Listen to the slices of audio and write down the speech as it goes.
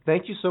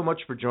Thank you so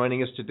much for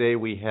joining us today.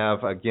 We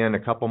have, again, a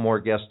couple more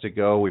guests to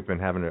go. We've been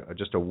having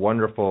just a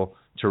wonderful,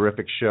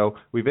 terrific show.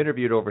 We've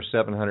interviewed over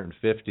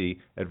 750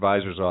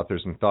 advisors,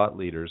 authors, and thought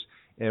leaders,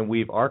 and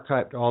we've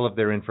archived all of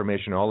their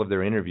information, all of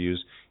their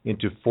interviews,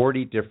 into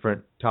 40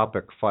 different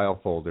topic file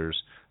folders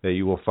that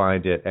you will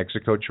find at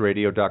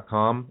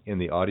exitcoachradio.com in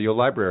the audio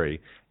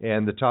library.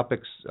 And the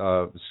topics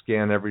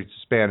span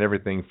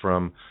everything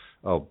from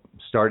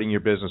starting your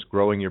business,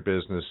 growing your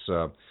business,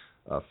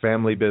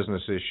 family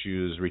business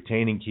issues,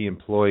 retaining key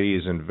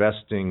employees,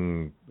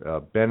 investing,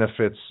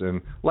 benefits,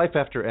 and life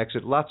after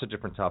exit, lots of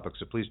different topics.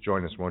 So please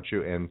join us, won't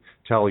you, and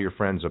tell your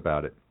friends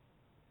about it.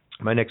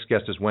 My next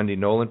guest is Wendy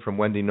Nolan from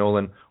Wendy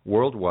Nolan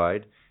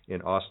Worldwide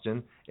in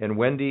Austin. And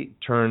Wendy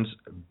turns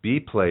B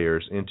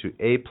players into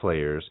A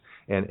players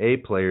and A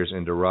players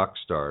into rock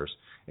stars.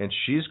 And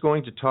she's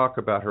going to talk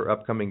about her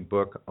upcoming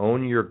book,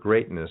 Own Your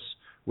Greatness,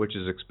 which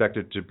is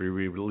expected to be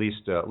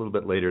released a little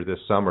bit later this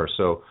summer.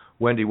 So,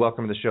 Wendy,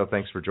 welcome to the show.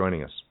 Thanks for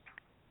joining us.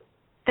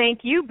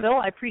 Thank you, Bill.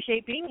 I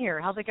appreciate being here.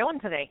 How's it going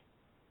today?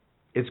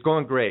 It's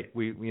going great.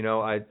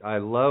 I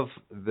love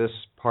this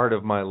part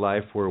of my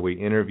life where we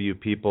interview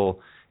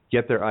people,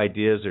 get their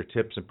ideas, their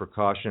tips and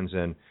precautions,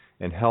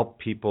 and help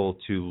people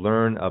to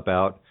learn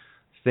about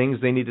things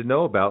they need to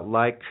know about,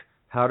 like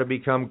how to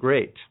become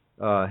great,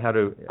 how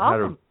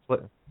to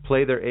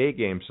play their A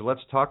game. So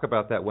let's talk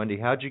about that, Wendy.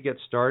 How did you get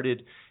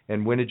started,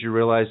 and when did you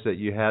realize that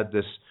you had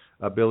this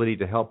ability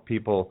to help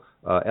people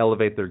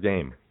elevate their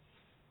game?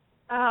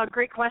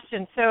 Great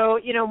question. So,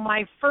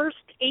 my first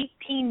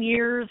 18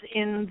 years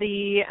in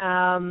the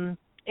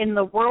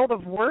world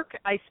of work,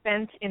 I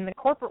spent in the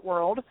corporate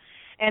world,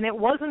 and it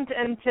wasn't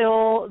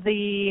until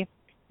the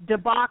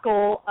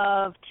debacle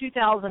of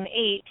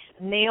 2008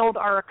 nailed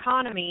our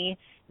economy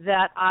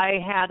that I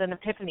had an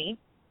epiphany.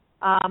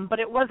 But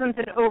it wasn't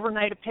an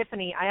overnight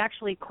epiphany. I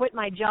actually quit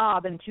my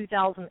job in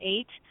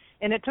 2008,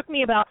 and it took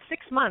me about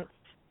 6 months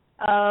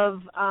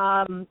of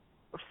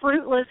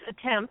fruitless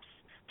attempts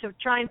to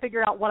try and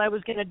figure out what I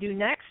was going to do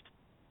next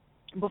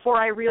before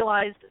I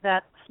realized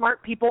that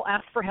smart people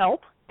ask for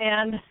help.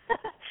 And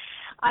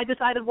I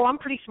decided, well, I'm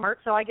pretty smart,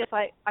 so I guess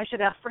I should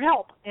ask for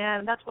help.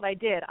 And that's what I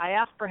did. I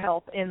asked for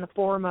help in the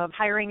form of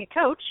hiring a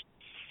coach,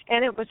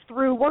 and it was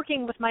through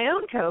working with my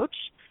own coach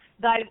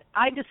that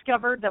I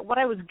discovered that what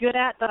I was good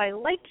at, that I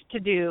liked to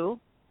do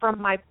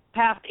from my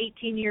past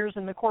 18 years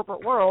in the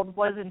corporate world,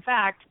 was, in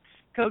fact,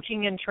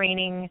 coaching and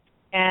training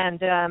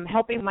and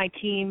helping my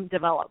team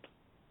develop.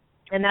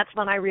 And that's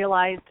when I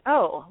realized,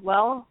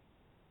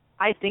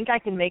 I think I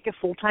can make a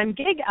full-time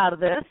gig out of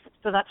this.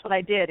 So that's what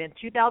I did. In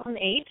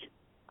 2008,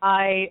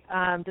 I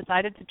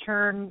decided to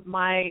turn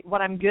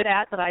what I'm good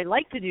at, that I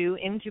like to do,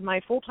 into my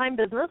full-time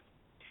business,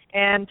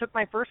 and took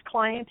my first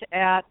client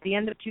at the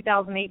end of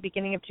 2008,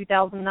 beginning of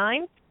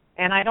 2009,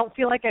 and I don't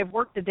feel like I've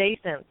worked a day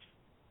since.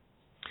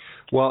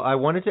 Well, I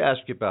wanted to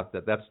ask you about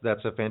that.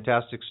 That's a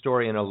fantastic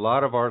story, and a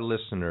lot of our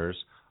listeners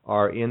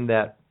are in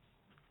that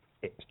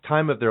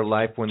time of their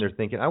life when they're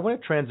thinking, I want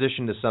to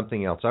transition to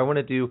something else. I don't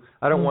want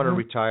to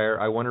retire.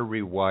 I want to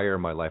rewire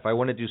my life. I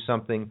want to do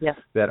something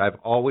that I've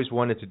always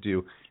wanted to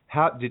do.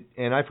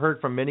 And I've heard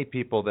from many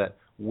people that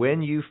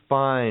when you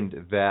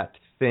find that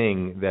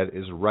thing that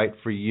is right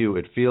for you,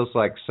 it feels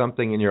like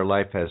something in your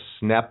life has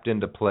snapped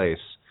into place.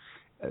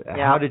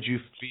 Yeah. How did you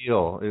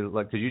feel?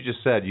 Because you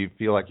just said you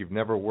feel like you've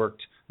never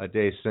worked a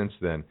day since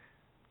then.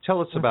 Tell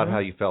us about how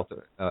you felt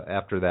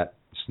after that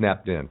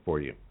snapped in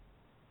for you.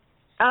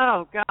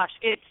 Oh, gosh,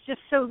 it's just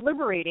so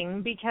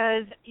liberating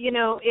because,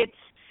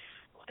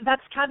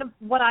 that's kind of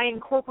what I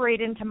incorporate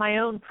into my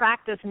own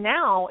practice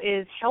now,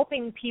 is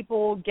helping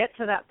people get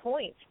to that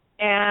point.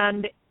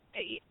 And,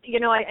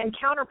 I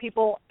encounter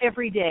people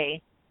every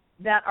day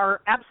that are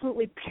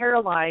absolutely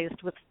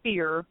paralyzed with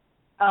fear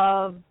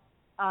of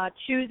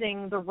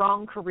choosing the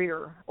wrong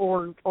career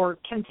or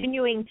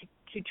continuing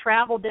to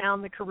travel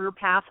down the career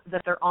path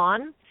that they're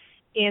on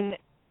in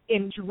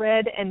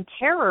dread and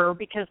terror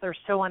because they're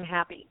so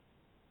unhappy.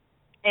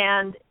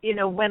 And,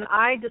 when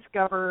I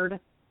discovered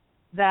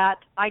that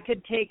I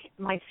could take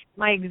my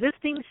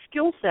existing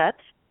skill set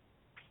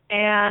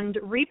and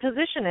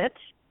reposition it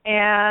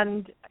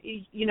and,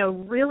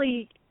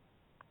 really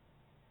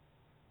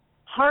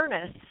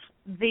harness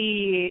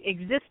the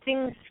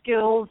existing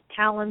skills,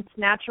 talents,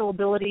 natural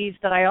abilities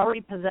that I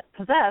already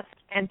possessed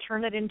and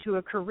turn it into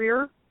a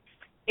career,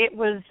 it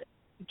was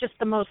just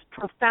the most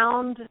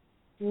profound,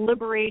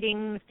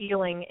 liberating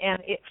feeling,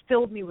 and it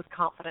filled me with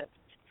confidence.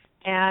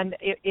 And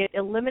it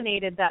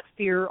eliminated that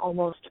fear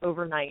almost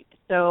overnight.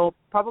 So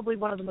probably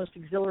one of the most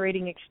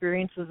exhilarating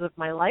experiences of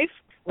my life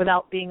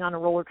without being on a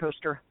roller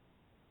coaster.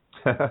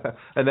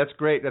 And that's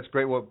great. That's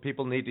great. What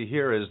people need to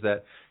hear is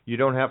that you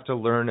don't have to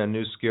learn a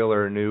new skill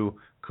or a new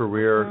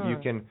career. You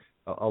can,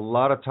 a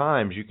lot of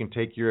times, you can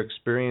take your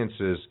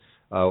experiences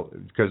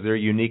because they're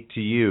unique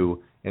to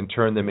you and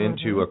turn them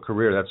into a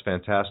career. That's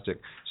fantastic.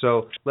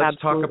 So let's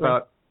talk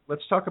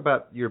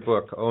about your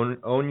book,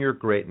 Own Your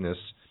Greatness.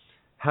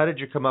 How did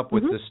you come up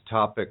with this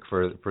topic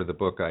for the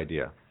book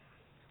idea?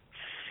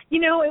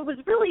 It was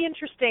really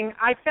interesting.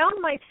 I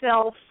found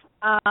myself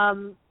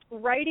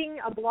writing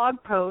a blog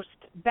post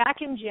back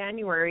in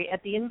January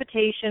at the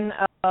invitation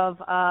of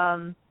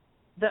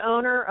the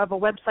owner of a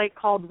website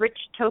called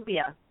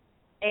Richtopia.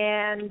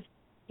 And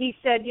he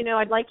said,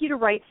 I'd like you to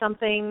write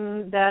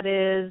something that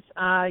is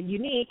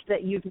unique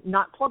that you've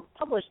not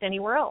published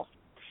anywhere else.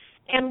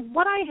 And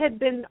what I had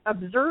been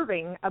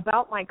observing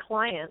about my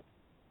clients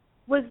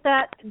was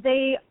that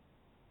they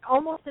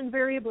almost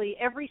invariably,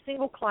 every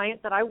single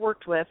client that I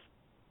worked with,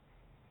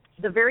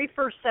 the very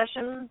first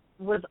session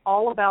was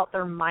all about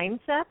their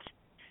mindset.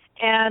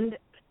 And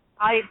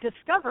I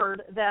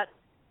discovered that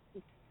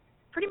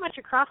pretty much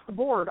across the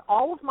board,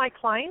 all of my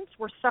clients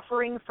were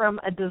suffering from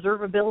a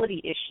deservability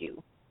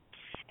issue.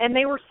 And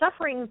they were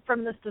suffering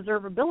from this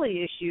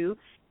deservability issue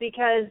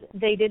because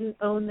they didn't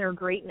own their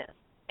greatness.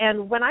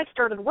 And when I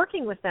started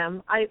working with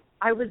them,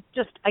 I was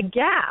just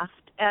aghast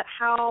at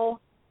how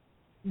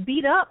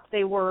beat up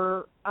they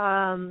were,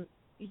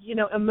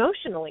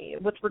 emotionally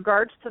with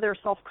regards to their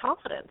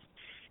self-confidence.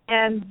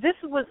 And this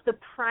was the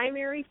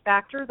primary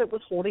factor that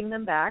was holding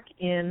them back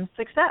in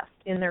success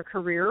in their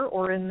career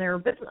or in their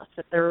business,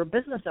 if they're a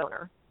business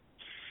owner.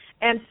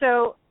 And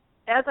so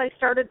as I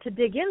started to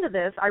dig into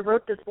this, I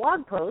wrote this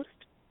blog post,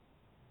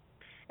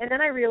 and then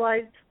I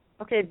realized,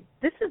 okay,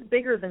 this is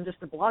bigger than just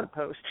a blog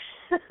post.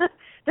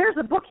 There's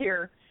a book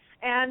here.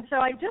 And so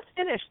I just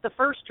finished the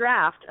first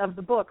draft of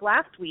the book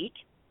last week,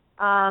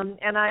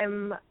 and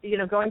I'm,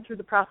 going through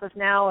the process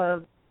now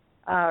of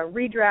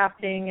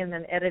redrafting and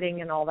then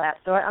editing and all that.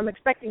 So I'm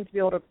expecting to be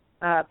able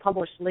to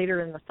publish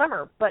later in the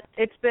summer. But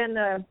it's been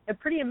a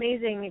pretty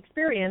amazing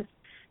experience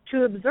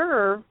to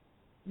observe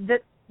that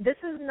this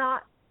is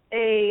not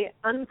a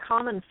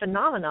uncommon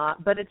phenomenon,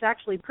 but it's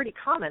actually pretty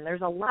common.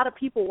 There's a lot of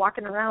people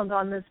walking around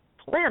on this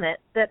planet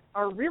that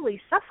are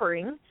really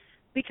suffering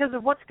because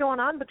of what's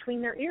going on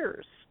between their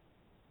ears.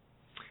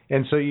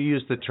 And so you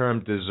use the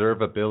term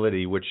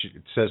deservability, which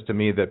says to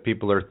me that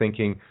people are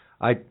thinking,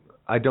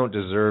 I don't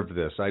deserve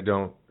this.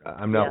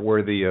 I'm not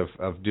worthy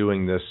of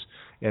doing this.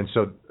 And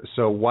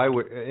so why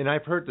would, and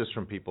I've heard this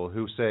from people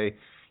who say,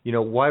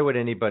 why would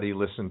anybody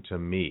listen to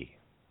me?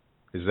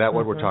 Is that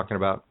what we're talking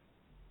about?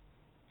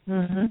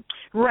 Mm-hmm.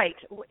 Right,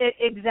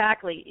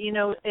 exactly.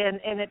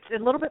 And it's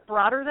a little bit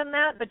broader than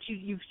that, but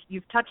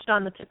you've touched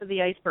on the tip of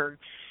the iceberg.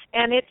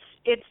 And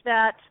it's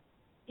that,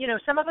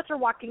 some of us are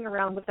walking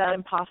around with that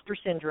imposter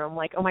syndrome,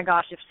 like, oh my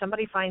gosh, if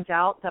somebody finds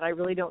out that I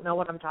really don't know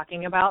what I'm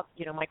talking about,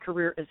 my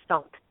career is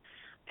sunk.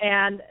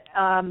 And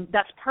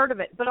that's part of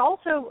it. But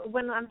also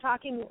when I'm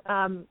talking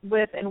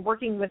with and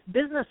working with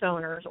business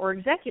owners or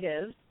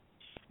executives,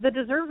 the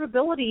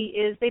deservability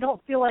is they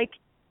don't feel like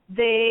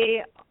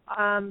they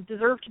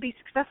deserve to be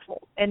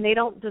successful, and they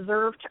don't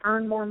deserve to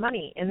earn more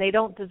money, and they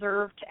don't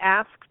deserve to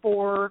ask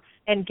for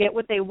and get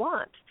what they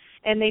want,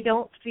 and they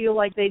don't feel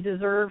like they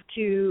deserve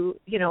to,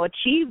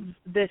 achieve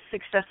this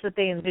success that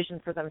they envision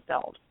for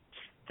themselves.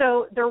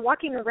 So they're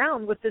walking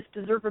around with this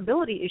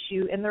deservability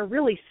issue, and they're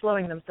really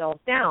slowing themselves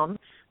down,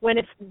 when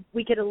if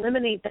we could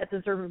eliminate that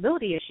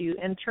deservability issue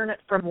and turn it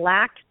from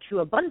lack to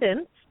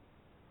abundance,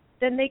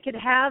 then they could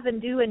have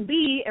and do and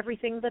be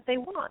everything that they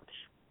want.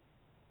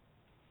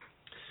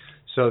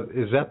 So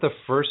is that the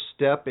first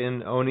step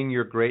in owning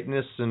your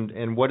greatness,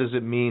 and what does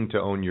it mean to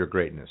own your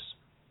greatness?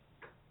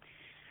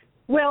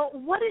 Well,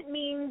 what it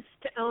means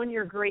to own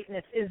your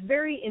greatness is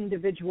very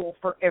individual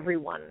for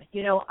everyone.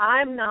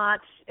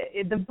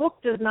 The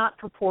book does not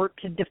purport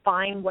to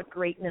define what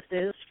greatness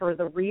is for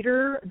the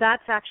reader.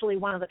 That's actually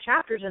one of the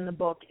chapters in the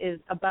book is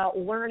about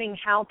learning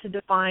how to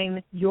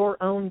define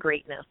your own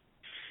greatness.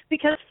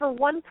 Because for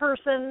one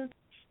person,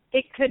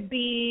 it could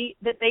be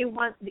that they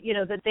want,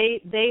 that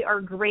they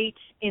are great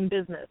in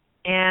business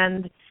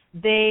and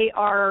they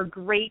are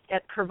great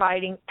at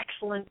providing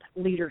excellent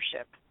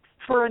leadership.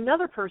 For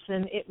another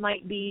person, it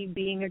might be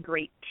being a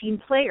great team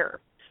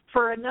player.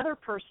 For another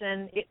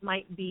person, it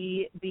might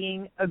be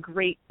being a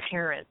great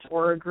parent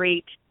or a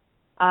great,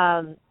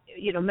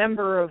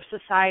 member of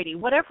society.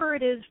 Whatever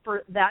it is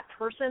for that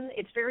person,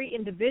 it's very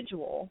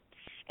individual.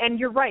 And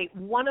you're right,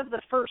 one of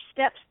the first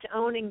steps to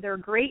owning their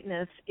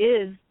greatness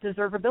is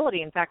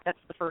deservability. In fact, that's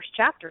the first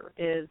chapter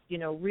is,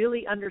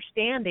 really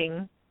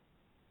understanding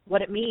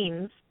what it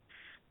means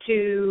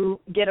to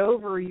get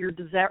over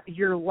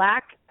your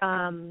lack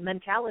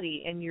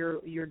mentality and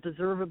your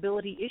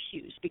deservability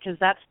issues, because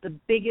that's the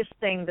biggest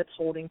thing that's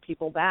holding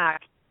people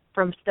back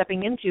from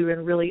stepping into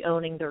and really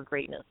owning their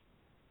greatness.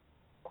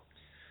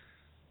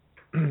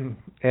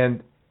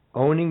 And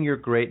owning your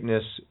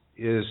greatness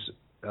is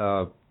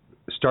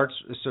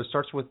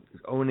starts with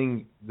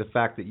owning the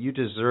fact that you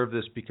deserve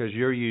this because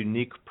you're a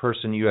unique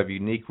person, you have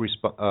unique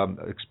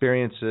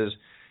experiences,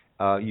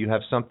 you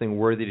have something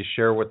worthy to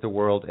share with the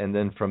world, and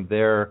then from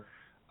there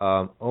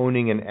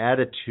owning an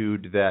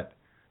attitude that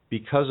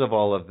because of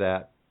all of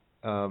that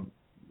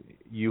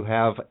you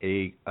have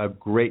a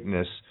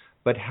greatness.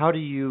 But how do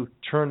you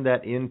turn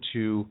that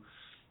into,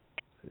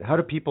 how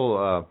do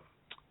people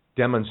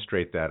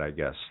demonstrate that, I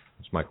guess,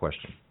 is my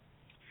question.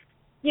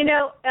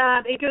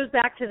 It goes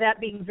back to that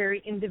being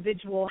very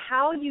individual.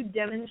 How you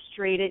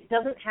demonstrate it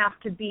doesn't have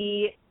to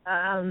be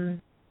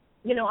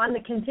on the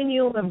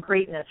continuum of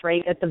greatness,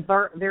 right, at the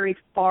very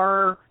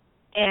far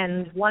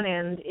end, one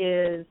end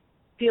is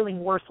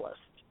feeling worthless.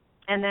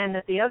 And then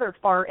at the other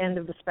far end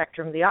of the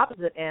spectrum, the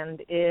opposite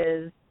end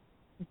is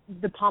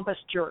the pompous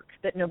jerk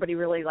that nobody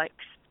really likes,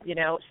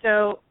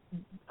 So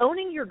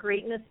owning your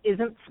greatness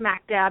isn't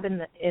smack dab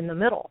in the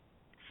middle.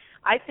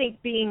 I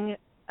think being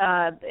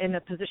in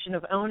a position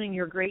of owning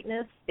your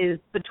greatness is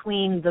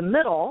between the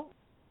middle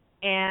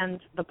and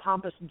the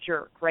pompous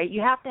jerk, right?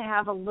 You have to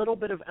have a little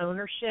bit of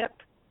ownership,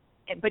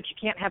 but you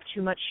can't have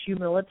too much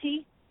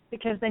humility,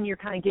 because then you're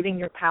kind of giving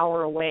your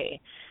power away.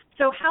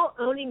 So how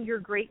owning your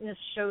greatness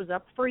shows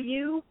up for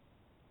you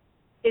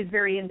is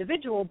very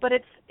individual, but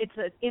it's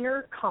an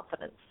inner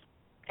confidence.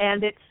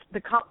 And it's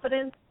the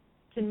confidence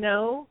to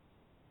know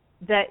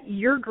that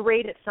you're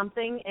great at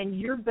something and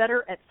you're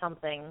better at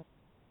something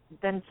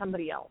than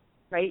somebody else,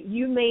 right?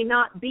 You may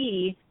not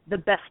be the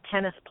best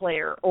tennis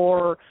player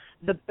or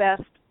the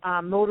best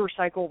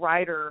motorcycle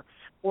rider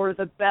or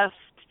the best,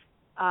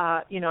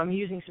 I'm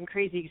using some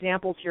crazy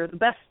examples here, the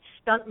best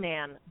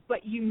stuntman,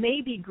 but you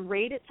may be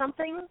great at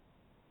something.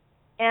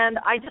 And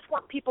I just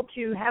want people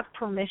to have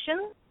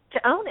permission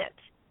to own it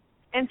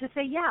and to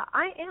say, yeah,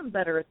 I am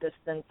better at this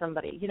than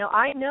somebody.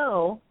 I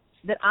know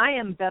that I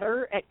am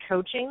better at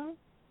coaching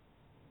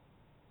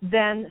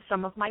than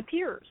some of my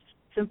peers,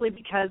 simply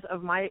because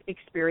of my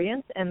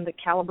experience and the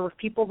caliber of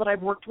people that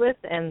I've worked with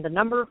and the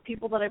number of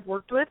people that I've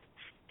worked with.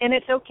 And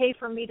it's okay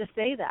for me to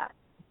say that,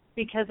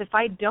 because if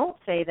I don't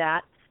say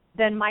that,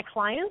 then my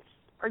clients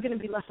are going to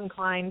be less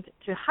inclined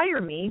to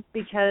hire me,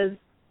 because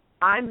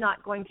I'm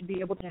not going to be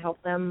able to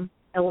help them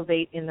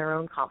elevate in their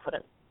own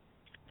confidence.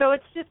 So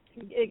it's just,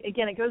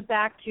 again, it goes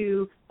back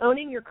to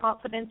owning your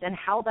confidence, and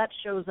how that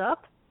shows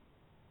up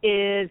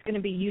is going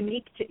to be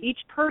unique to each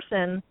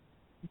person,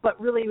 but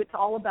really it's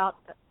all about,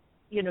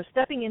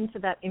 stepping into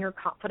that inner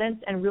confidence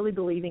and really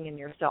believing in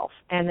yourself.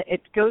 And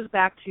it goes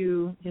back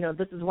to,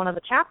 this is one of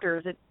the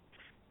chapters, it's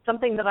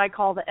something that I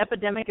call the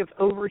epidemic of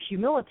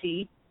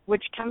over-humility,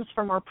 which comes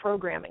from our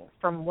programming,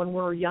 from when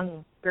we're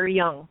young, very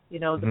young,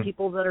 the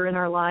people that are in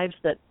our lives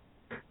that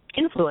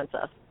influence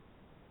us.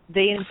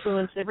 They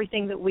influence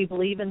everything that we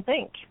believe and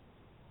think.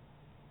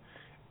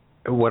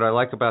 What I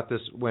like about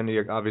this, Wendy,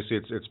 obviously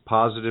it's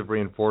positive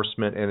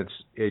reinforcement, and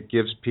it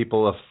gives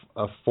people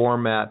a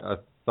format, a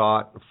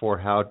thought for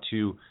how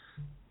to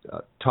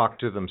talk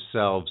to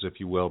themselves, if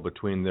you will,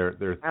 between their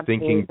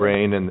thinking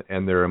brain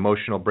and their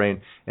emotional brain.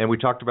 And we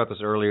talked about this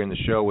earlier in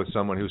the show with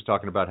someone who was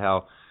talking about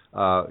how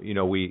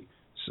we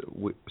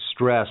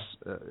stress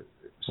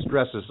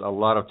is a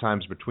lot of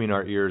times between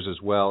our ears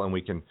as well, and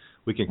we can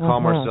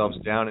calm ourselves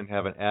down and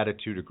have an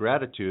attitude of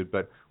gratitude.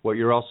 But what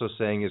you're also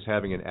saying is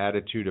having an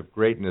attitude of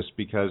greatness,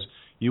 because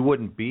you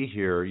wouldn't be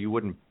here, you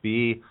wouldn't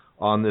be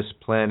on this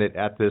planet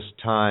at this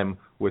time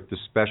with the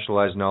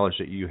specialized knowledge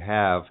that you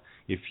have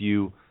if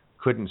you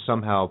couldn't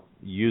somehow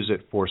use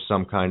it for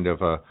some kind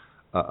of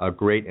a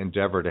great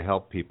endeavor to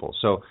help people.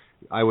 So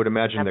I would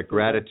imagine that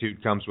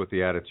gratitude comes with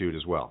the attitude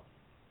as well.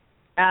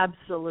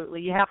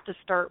 Absolutely. You have to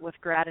start with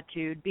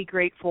gratitude. Be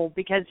grateful,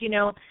 because,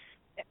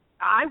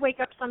 I wake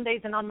up some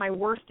days, and on my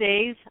worst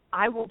days,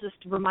 I will just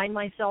remind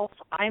myself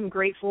I am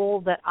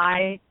grateful that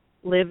I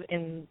live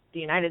in the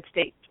United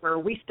States, where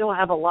we still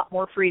have a lot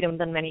more freedom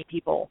than many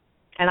people.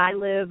 And I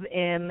live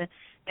in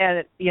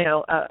a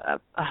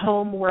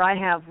home where I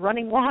have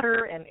running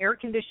water and air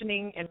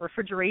conditioning and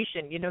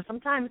refrigeration.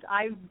 Sometimes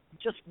I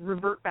just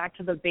revert back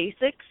to the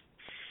basics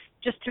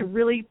just to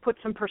really put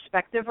some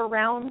perspective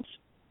around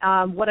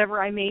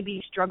whatever I may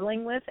be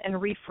struggling with and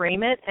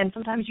reframe it. And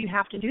sometimes you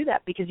have to do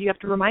that, because you have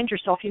to remind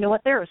yourself,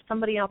 there is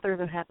somebody out there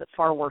that has it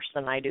far worse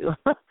than I do.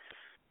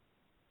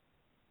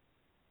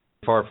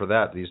 Far for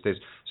that these days.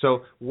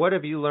 So what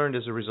have you learned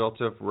as a result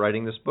of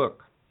writing this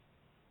book?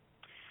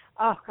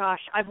 Oh, gosh,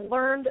 I've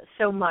learned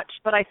so much.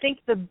 But I think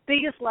the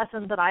biggest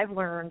lesson that I've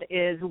learned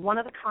is one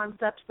of the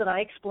concepts that I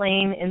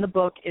explain in the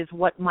book is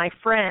what my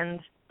friend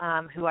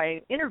who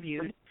I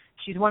interviewed,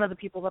 she's one of the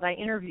people that I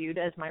interviewed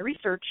as my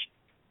research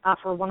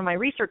for one of my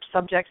research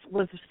subjects,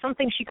 was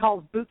something she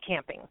calls boot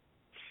camping.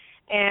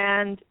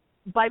 And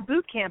by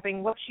boot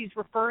camping, what she's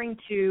referring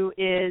to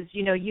is,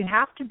 you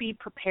have to be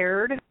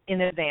prepared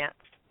in advance.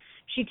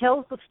 She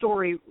tells the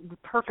story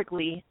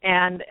perfectly,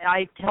 and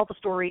I tell her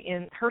story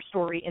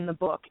in the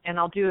book, and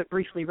I'll do it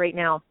briefly right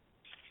now.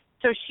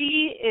 So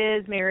she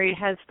is married,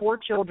 has 4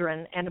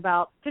 children, and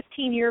about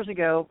 15 years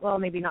ago, well,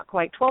 maybe not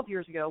quite, 12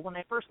 years ago, when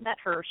I first met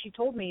her, she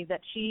told me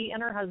that she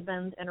and her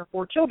husband and her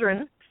 4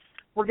 children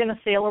were going to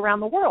sail around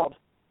the world.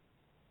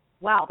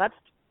 Wow, that's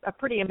a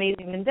pretty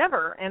amazing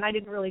endeavor, and I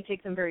didn't really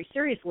take them very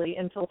seriously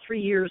until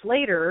 3 years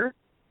later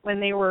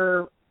when they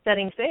were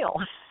setting sail.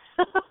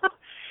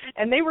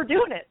 And they were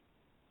doing it.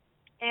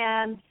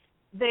 And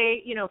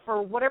they,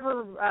 for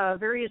whatever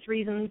various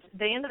reasons,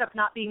 they ended up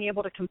not being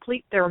able to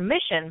complete their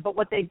mission. But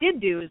what they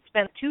did do is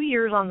spent 2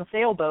 years on the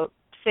sailboat,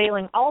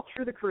 sailing all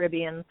through the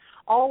Caribbean,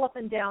 all up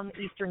and down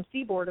the eastern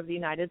seaboard of the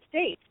United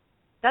States.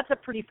 That's a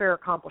pretty fair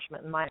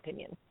accomplishment, in my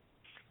opinion.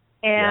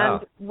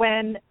 And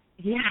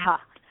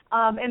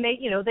And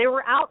they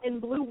were out in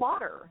blue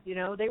water.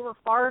 They were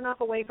far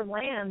enough away from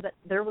land that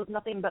there was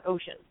nothing but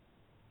ocean.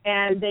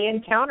 And they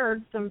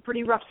encountered some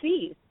pretty rough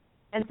seas.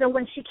 And so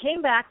when she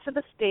came back to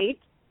the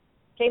States,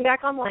 came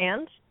back on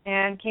land,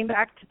 and came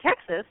back to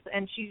Texas,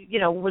 and she,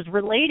 was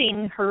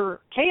relating her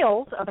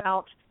tales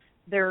about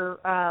their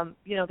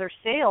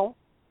sail,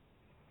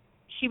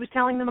 she was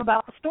telling them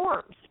about the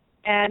storms.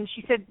 And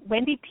she said,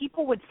 Wendy,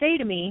 people would say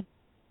to me,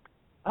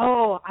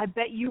 oh, I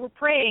bet you were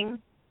praying.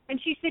 And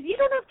she said, you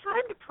don't have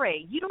time to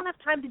pray. You don't have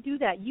time to do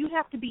that. You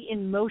have to be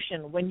in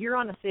motion. When you're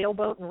on a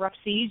sailboat in rough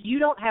seas, you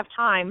don't have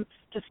time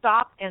to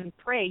stop and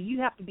pray. You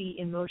have to be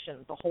in motion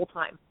the whole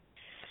time.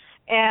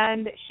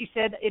 And she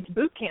said, it's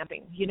boot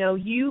camping.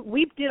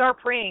 We did our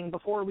praying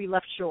before we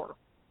left shore.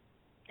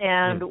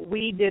 And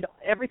we did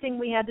everything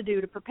we had to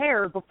do to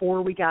prepare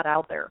before we got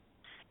out there.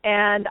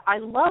 And I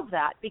love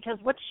that, because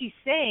what she's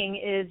saying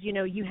is,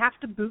 you have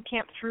to boot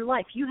camp through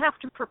life. You have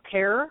to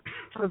prepare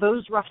for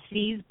those rough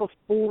seas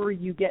before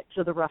you get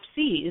to the rough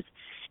seas.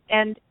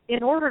 And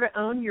in order to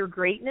own your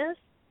greatness,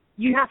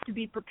 you have to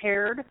be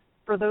prepared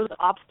for those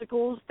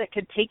obstacles that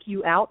could take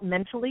you out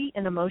mentally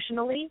and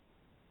emotionally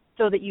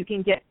so that you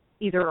can get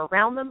either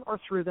around them or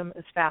through them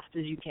as fast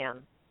as you can.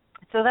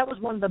 So that was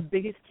one of the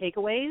biggest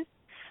takeaways.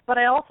 But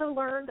I also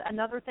learned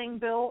another thing,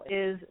 Bill,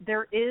 is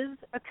there is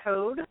a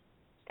code.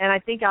 And I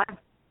think I've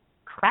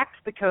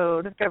cracked the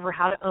code to discover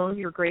how to own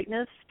your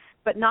greatness,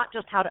 but not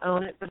just how to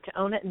own it, but to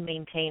own it and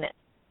maintain it.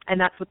 And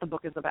that's what the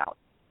book is about.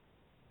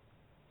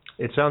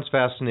 It sounds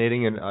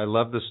fascinating, and I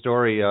love the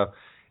story.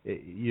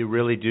 You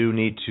really do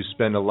need to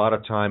spend a lot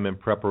of time in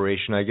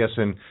preparation. I guess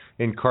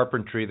in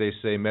carpentry they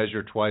say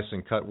measure twice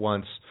and cut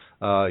once.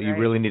 Right. You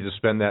really need to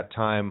spend that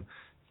time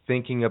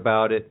thinking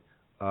about it,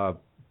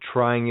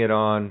 trying it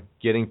on,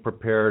 getting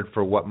prepared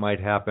for what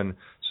might happen.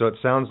 So it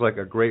sounds like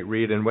a great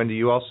read. And Wendy,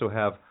 you also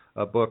have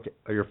a book.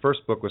 Your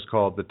first book was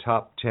called The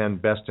Top 10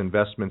 Best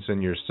Investments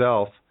in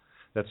Yourself.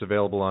 That's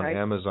available on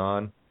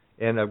Amazon.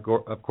 And, of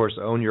course,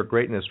 Own Your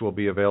Greatness will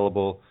be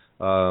available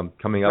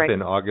coming up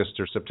in August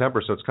or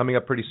September. So it's coming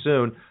up pretty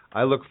soon.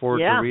 I look forward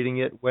to reading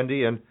it,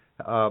 Wendy. And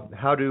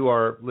how do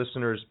our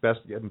listeners best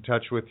get in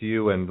touch with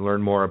you and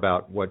learn more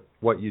about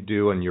what you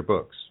do and your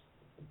books?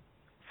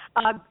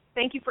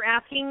 Thank you for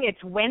asking.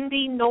 It's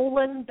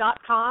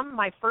wendynolan.com.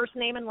 My first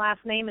name and last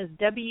name is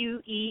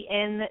Wendy,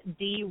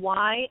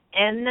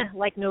 N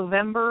like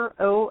November,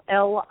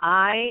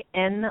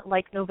 OLIN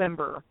like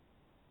November.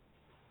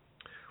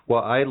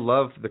 Well, I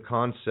love the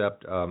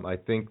concept. I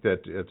think that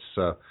it's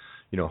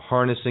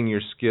harnessing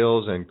your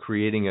skills and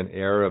creating an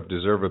air of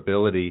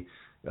deservability.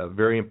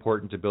 Very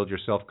important to build your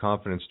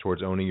self-confidence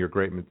towards owning your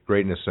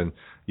greatness, and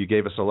you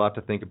gave us a lot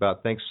to think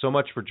about. Thanks so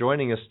much for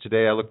joining us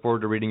today. I look forward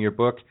to reading your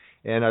book,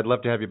 and I'd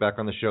love to have you back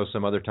on the show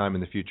some other time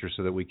in the future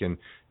so that we can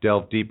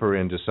delve deeper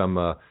into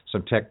some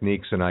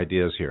techniques and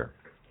ideas here.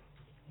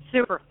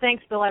 Super.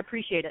 Thanks, Bill. I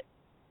appreciate it.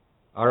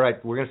 All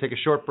right. We're going to take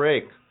a short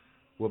break.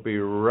 We'll be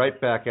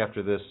right back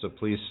after this, so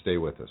please stay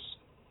with us.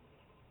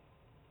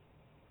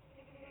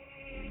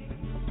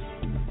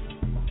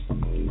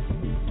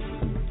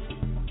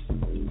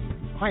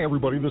 Hi,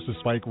 everybody. This is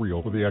Spike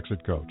Reel for the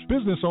Exit Coach.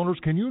 Business owners,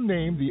 can you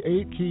name the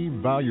 8 key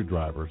value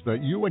drivers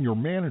that you and your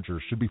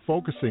managers should be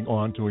focusing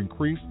on to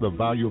increase the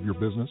value of your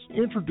business?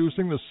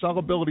 Introducing the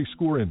Sellability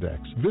Score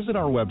Index. Visit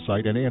our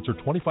website and answer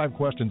 25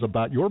 questions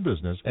about your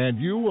business, and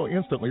you will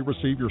instantly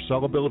receive your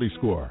sellability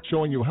score,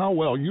 showing you how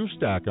well you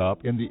stack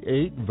up in the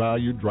 8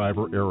 value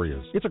driver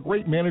areas. It's a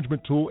great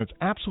management tool. It's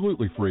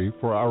absolutely free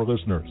for our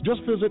listeners.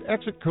 Just visit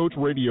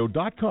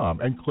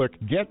exitcoachradio.com and click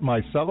Get My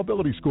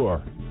Sellability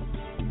Score.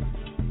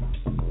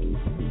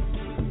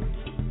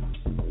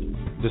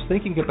 Does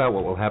thinking about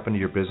what will happen to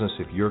your business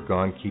if you're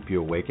gone keep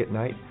you awake at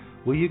night?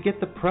 Will you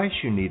get the price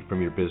you need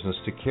from your business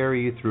to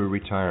carry you through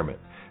retirement?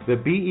 The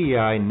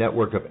BEI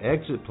network of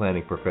exit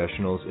planning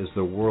professionals is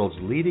the world's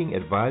leading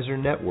advisor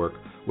network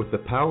with the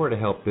power to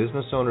help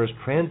business owners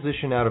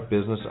transition out of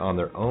business on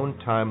their own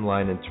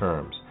timeline and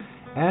terms.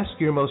 Ask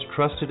your most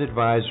trusted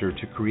advisor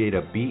to create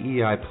a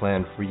BEI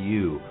plan for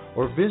you,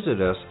 or visit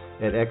us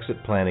at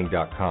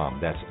exitplanning.com.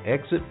 That's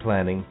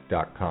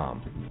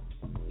exitplanning.com.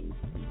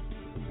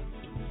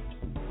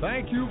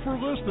 Thank you for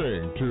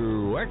listening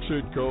to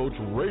Exit Coach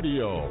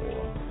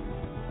Radio.